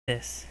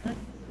this?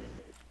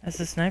 That's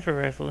a sniper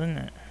rifle,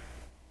 isn't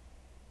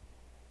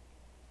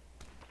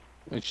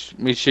it?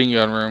 Machine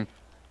gun room.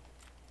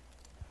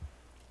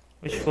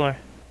 Which floor?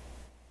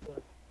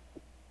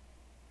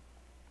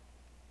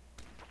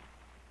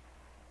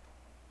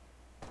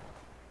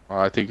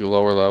 I think a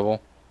lower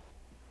level.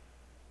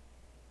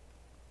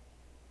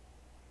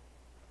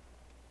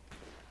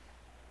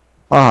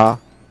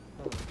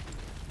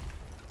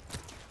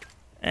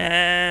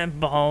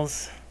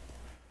 Balls.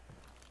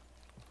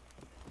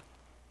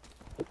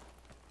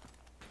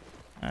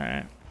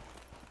 Alright.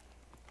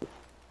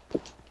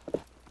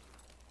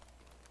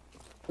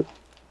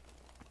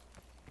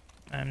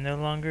 I'm no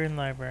longer in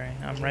library.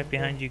 I'm right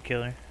behind you,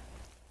 killer.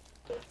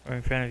 Or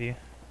in front of you.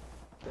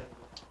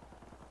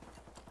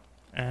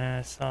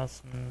 I saw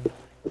some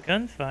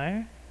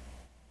gunfire.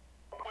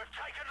 What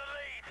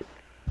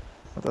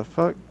the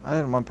fuck? I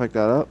didn't want to pick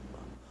that up.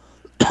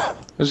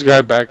 There's a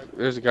guy back.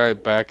 There's a guy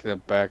back in the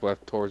back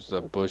left towards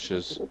the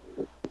bushes.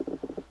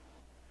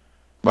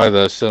 By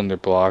the cylinder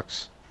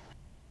blocks.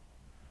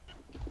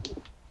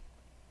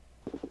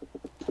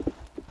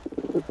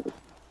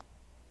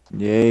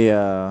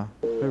 Yeah.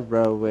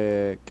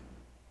 Heroic.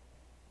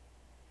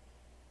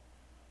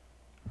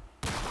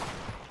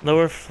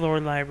 Lower floor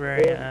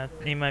library.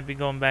 He might be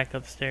going back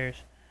upstairs.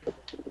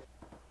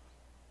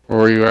 Where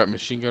were you at?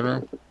 Machine gun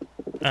room?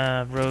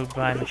 Road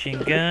by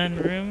machine gun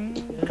room.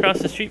 Across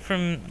the street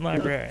from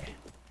library.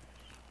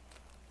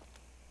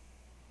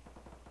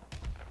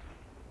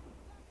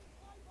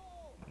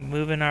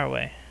 Moving our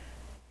way.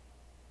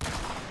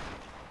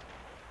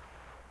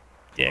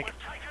 Dick.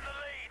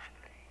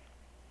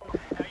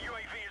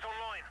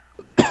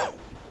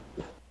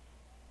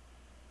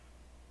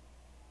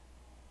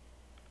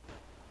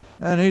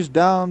 And he's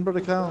down by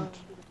the count.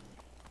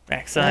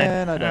 Backside.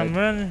 And I died. I'm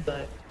running.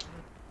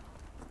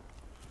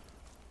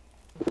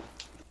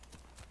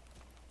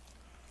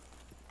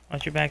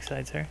 Watch your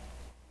backside, sir.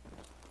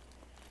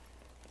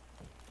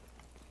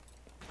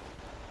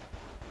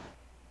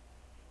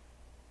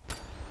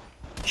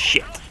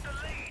 Shit.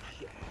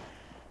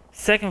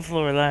 Second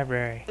floor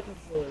library.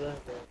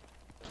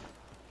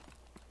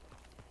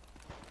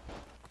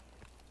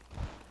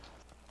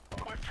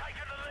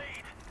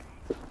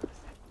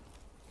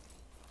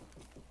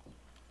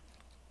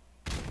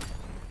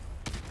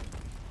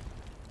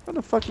 How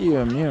the fuck are you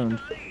immune?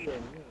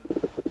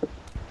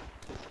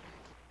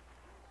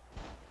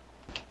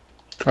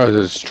 Oh,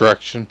 the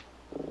destruction.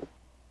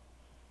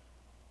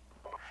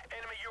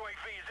 Enemy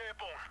UAV is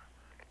airborne.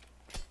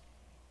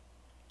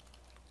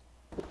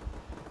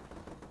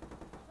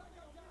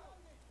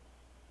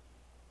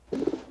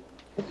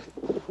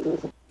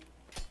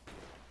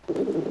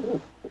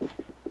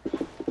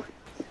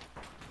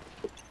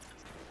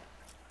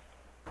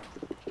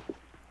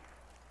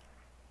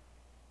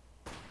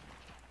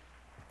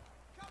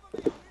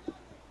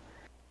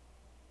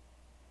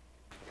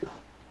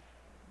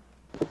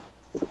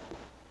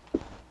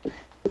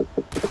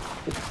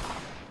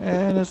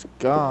 And it's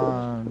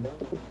gone.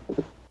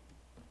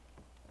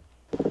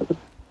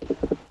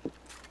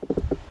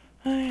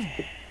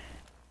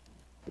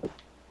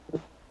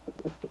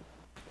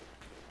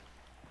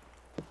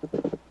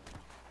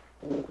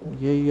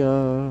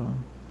 Yeah.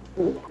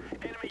 Enemy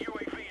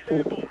UAV is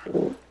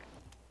airborne.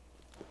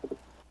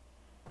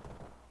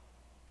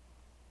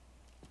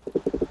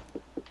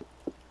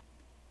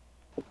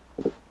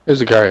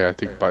 There's a guy, I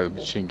think, by the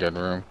machine gun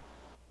room.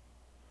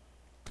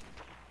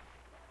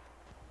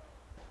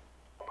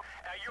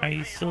 Are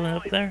you still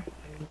up there?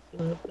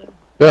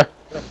 Yeah.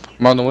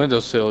 I'm on the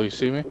windowsill, you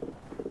see me?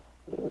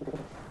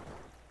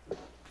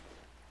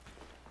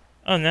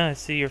 Oh no, I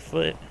see your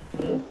foot.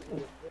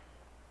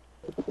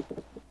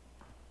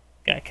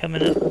 Guy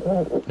coming up.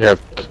 Yeah.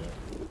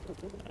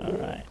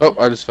 Alright. Oh,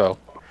 I just fell.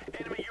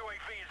 Enemy UAV is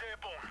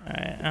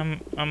airborne.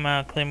 Alright, I'm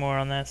out Claymore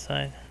on that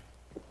side.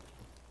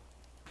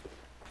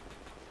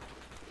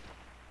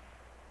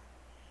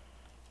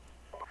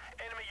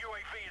 Enemy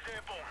UAV is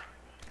airborne.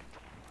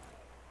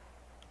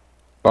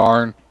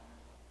 Barn.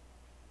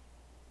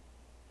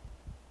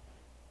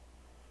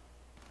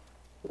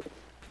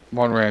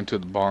 One ran to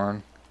the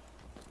barn.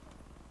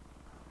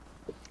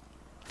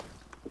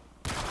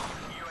 UAV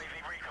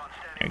recon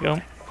There standing you go.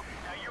 by.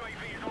 Our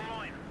UAV is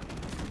online.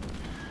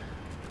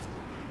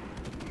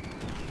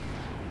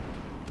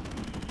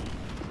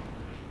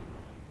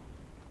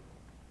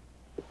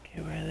 Okay,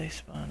 where are they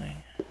spawning?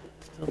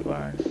 Still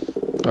barn.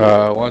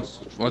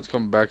 Once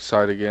coming back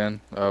side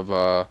again of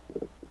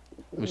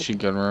machine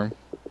gun room.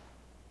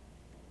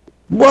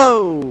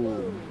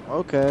 Whoa!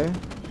 Okay.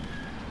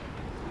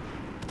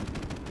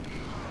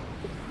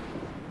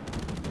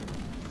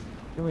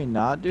 Can we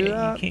not do Yeah, you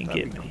that? can't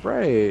That'd get be me.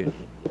 great.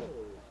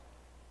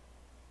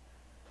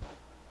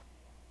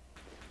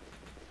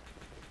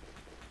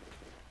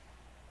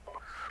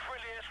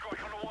 Friendly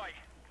airstrike on the way.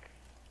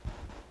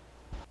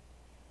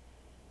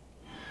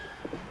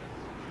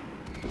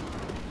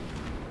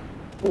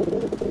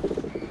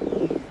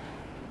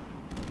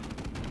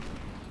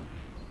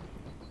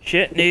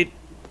 Shit, dude.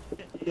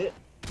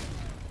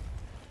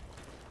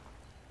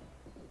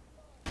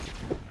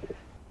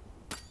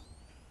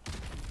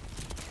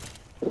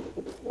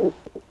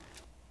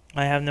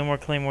 I have no more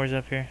claymores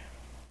up here.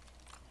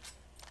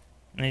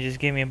 And they just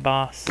gave me a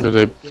boss. Are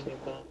they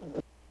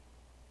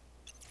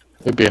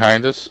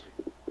behind us?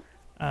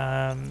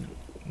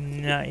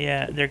 Not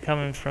yet. They're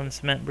coming from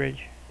Cement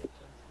Bridge.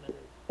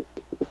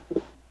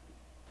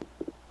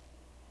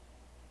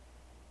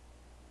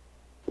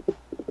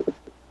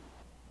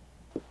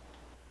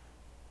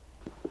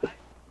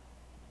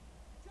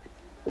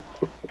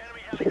 Enemy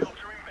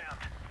helicopter inbound.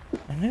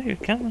 I know you're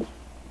coming.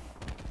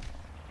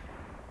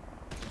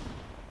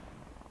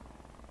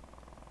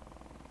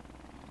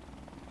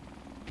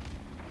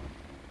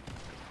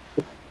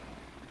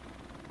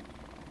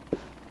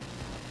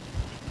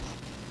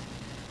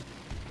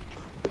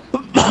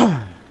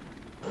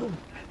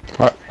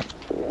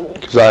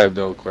 Because I have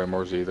no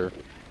claymores either.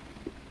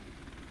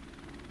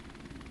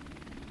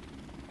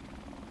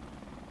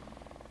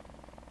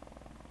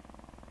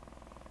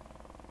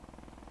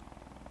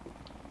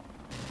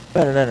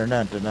 Friendly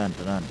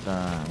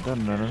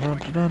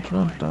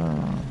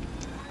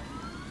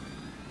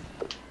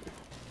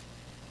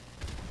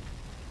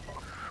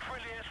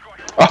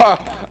airstrike.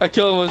 Ah! I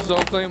killed him with his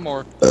own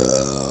claymore.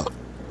 That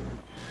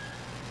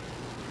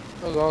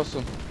was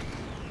awesome.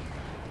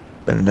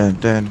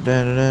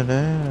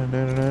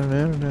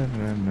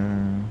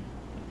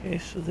 Okay,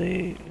 so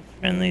they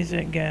friendlies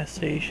at gas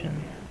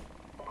station.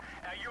 Our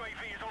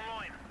UAV is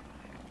online.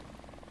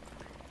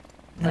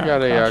 I Not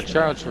got a cross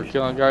challenge for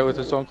killing a guy with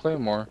his own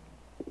claymore.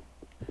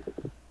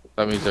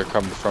 That means they're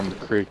coming from the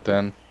creek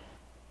then.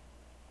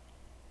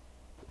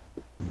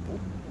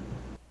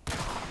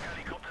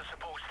 Helicopter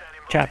support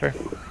standing by. Chopper.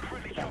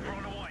 Friendly chopper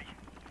on the way.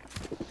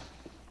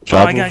 Oh,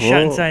 I got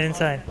shot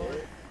inside.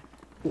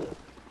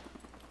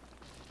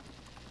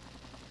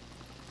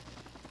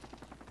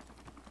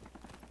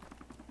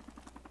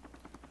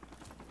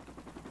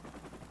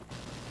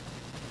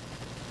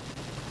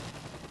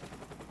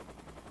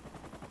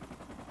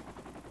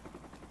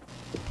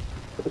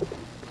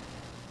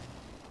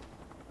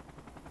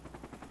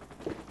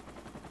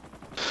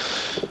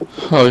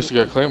 Oh, at least you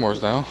got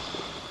claymores now.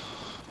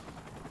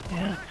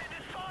 Yeah.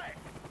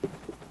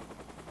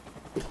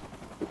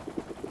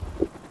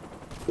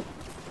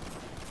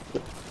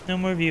 No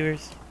more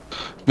viewers.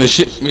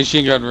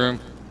 Machine gun room.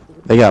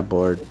 They got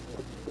bored.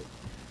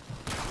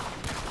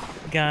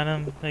 Got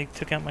him. They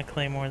took out my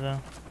claymore though.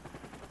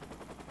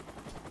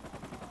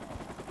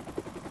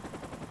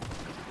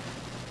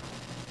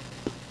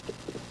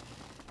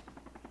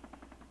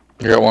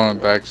 You got one on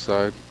the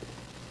backside.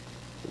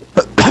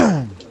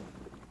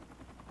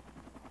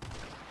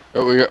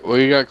 Oh, we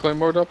got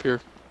claymored up here.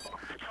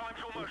 Time's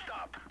almost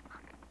up.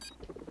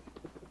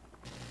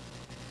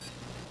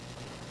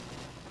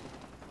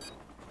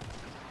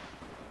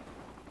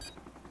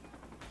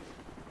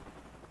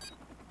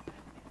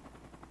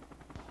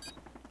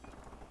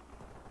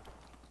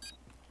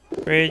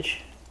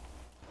 Bridge.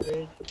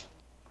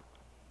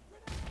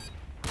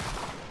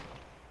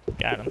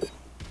 Got him.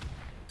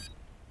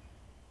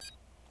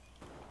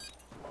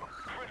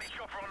 Friendly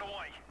chopper on the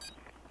way.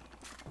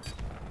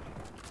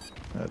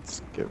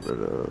 Let's get rid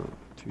of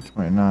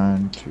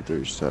 229,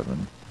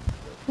 237.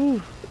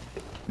 Whew.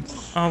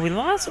 Oh, we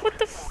lost? What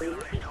the f-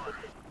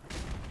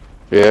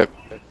 Yep.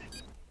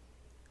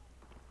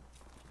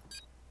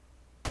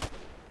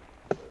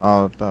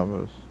 Oh, that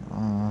was.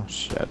 Oh,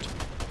 shit.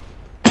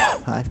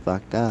 I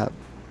fucked up.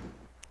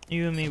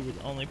 You and me were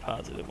the only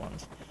positive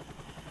ones.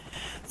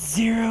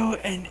 0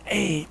 and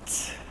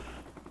 8.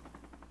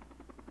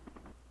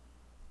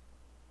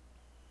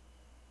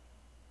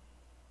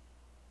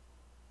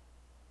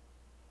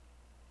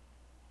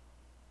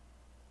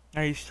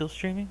 Are you still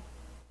streaming?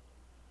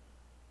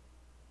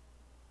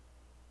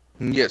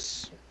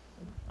 Yes.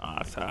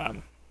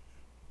 Awesome.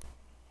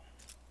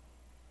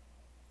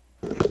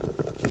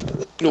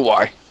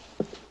 Why?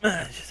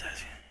 Just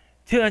asking.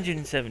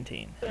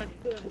 217.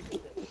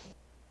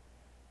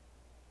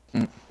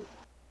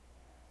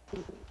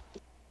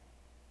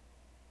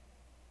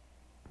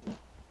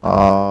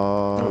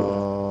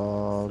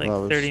 Oh, Like that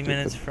was 30 stupid.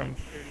 minutes from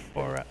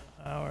 4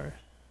 hours.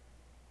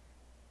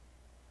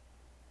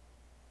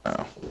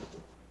 Oh.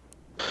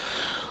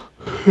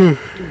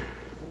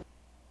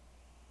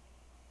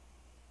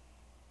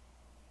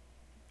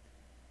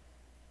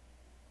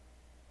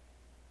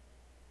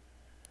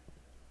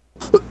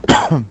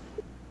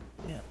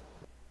 Yeah.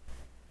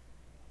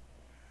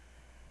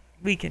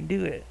 We can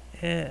do it.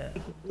 Yeah.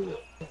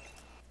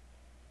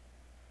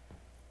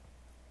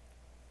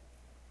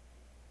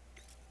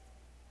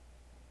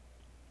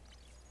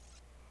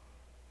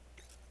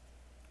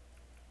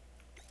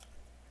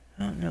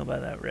 I don't know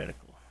about that reticle.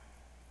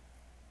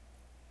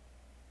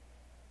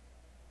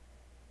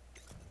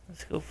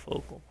 Let's go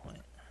focal point.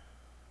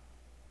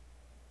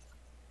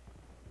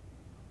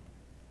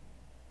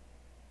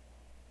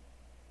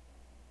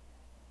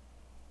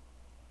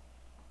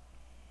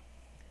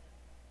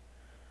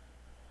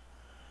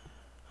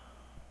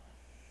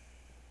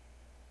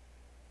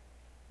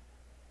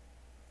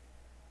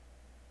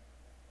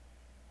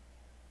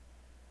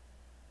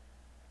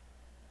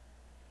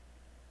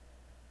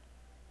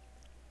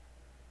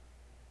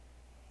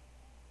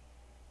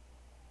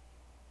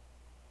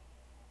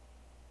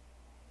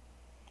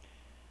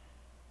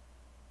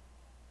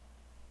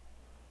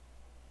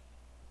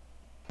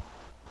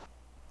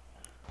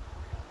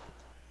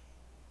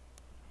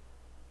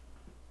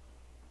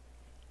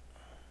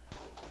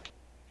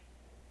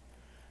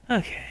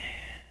 Okay.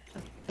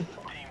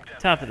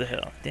 Top of the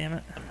hill. Damn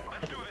it.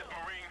 Let's do this,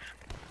 Marines.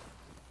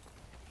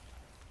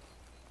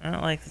 I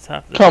don't like the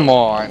top of the Come hill.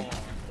 on.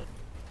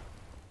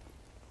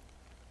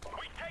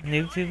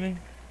 Noob tubing?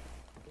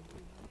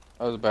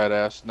 That was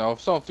badass. No,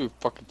 someone threw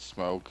fucking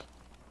smoke.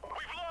 We've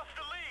lost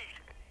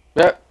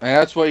the lead. Yep, and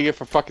that's what you get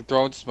for fucking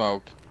throwing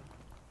smoke.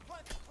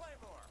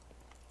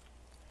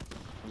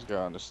 Let's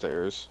go on the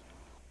stairs.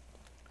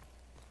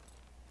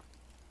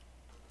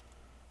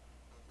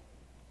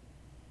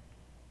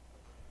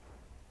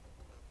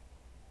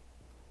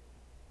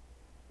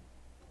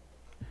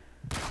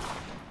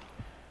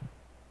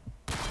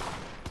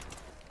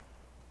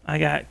 I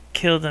got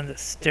killed on the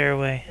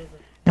stairway.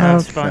 Now I'm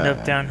spawned up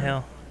Okay.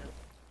 downhill.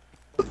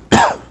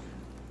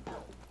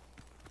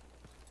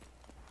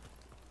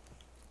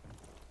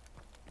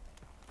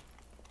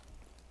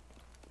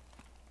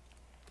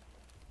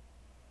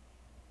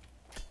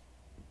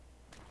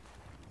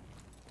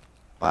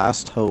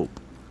 Last hope.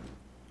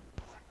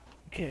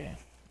 Okay.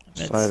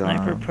 I'm at Sidearm.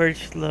 sniper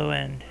perch low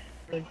end.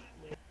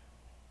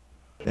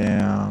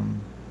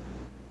 Damn.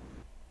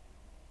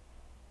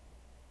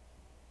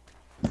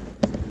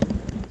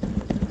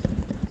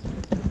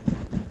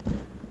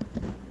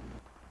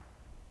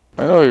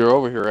 I know you're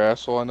over here,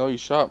 asshole. I know you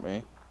shot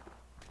me.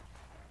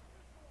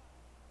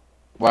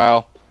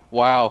 Wow.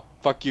 Wow.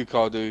 Fuck you,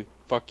 Call of Duty.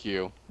 Fuck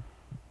you.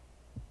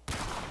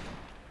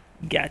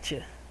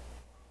 Gotcha.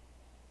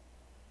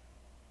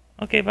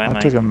 Okay, bye, That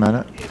Mike. took a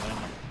minute.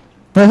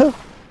 Right.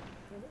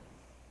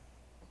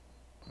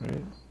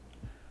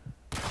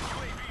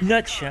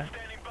 Nut shot.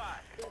 Standing by.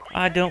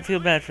 I don't feel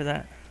bad for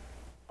that.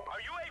 Our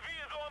UAV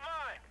is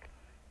online.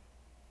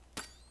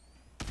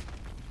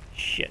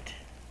 Shit.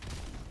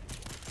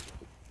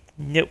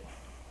 Nope.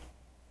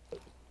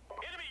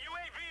 Enemy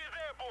UAV is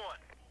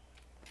airborne.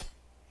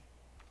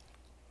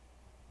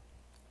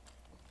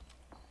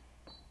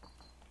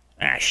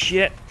 Ah,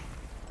 shit.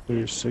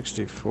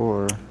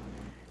 264.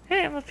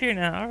 Hey, I'm up here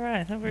now.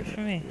 Alright, that works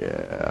for me.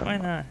 Yeah. Why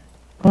not?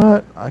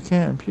 What? I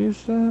can't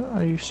impuse that?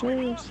 Are you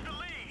serious?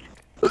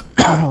 The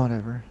lead.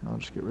 Whatever. I'll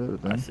just get rid of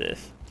it then. What's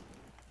this?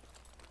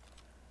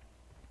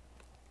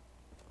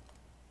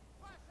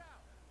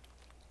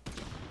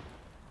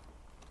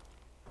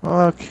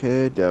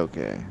 Okay,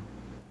 dokie.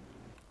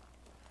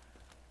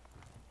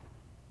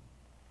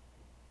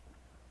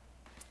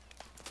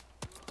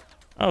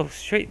 Oh,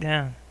 straight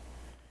down.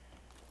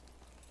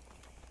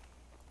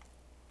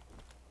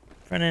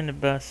 Front end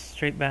of bus,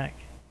 straight back.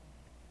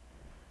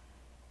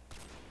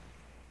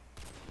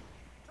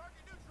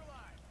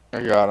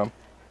 I got him.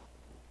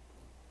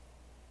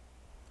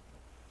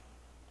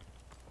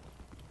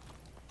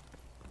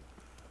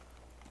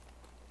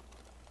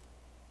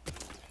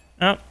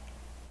 Oh.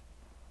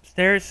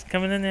 Stairs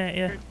coming in there,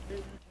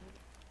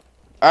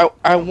 yeah.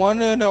 I want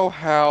to know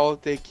how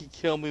they can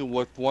kill me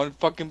with one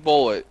fucking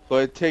bullet,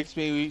 but it takes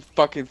me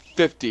fucking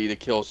 50 to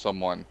kill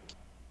someone.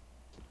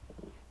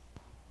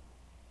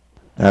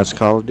 That's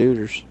Call of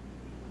Duty.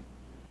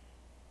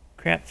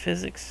 Crap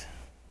physics.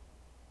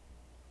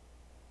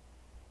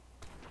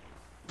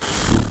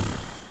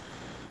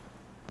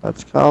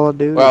 That's Call of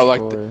Duty. Wow,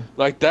 boy.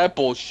 like that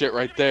bullshit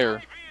right there. UAV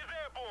is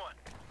airborne.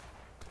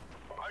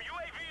 Our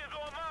UAV is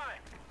online.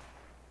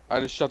 I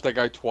just shot that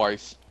guy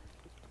twice.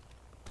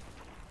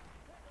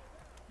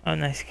 Oh,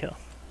 nice kill.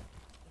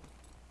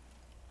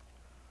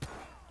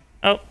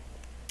 Oh.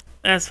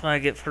 That's what I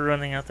get for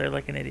running out there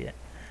like an idiot.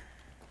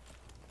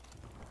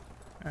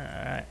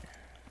 Alright.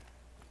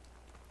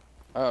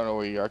 I don't know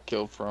where you got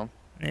killed from.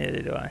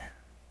 Neither do I.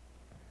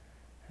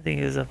 I think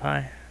he was up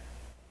high.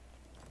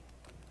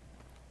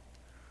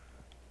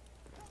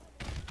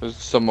 There's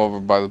some over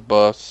by the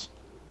bus.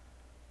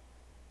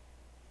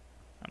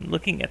 I'm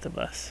looking at the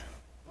bus.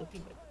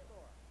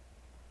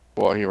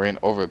 Well, he ran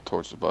over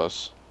towards the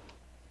bus.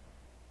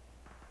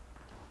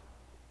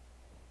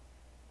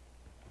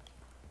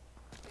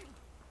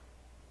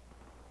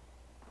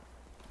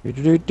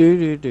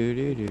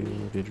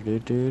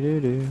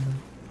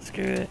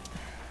 Screw it.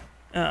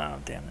 Oh,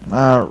 damn it.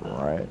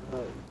 Alright.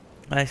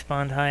 I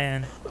spawned high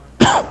end.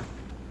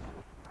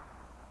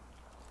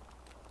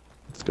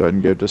 Let's go ahead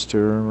and give this to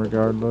her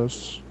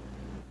regardless.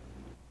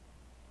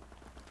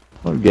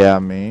 Oh, yeah,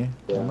 me.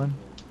 Woman.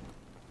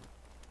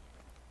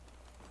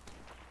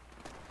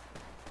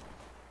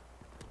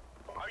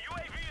 Our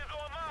UAV is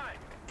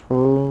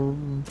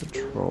online.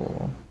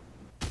 Patrol.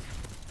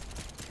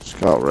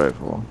 Scout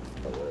rifle.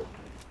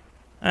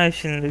 I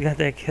shouldn't have got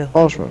that kill.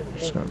 Pulse rifle.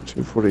 Scout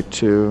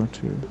 242.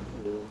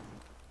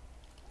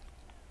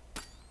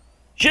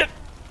 Shit!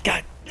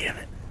 God damn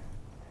it.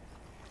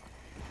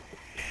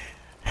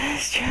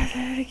 Let's try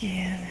that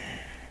again.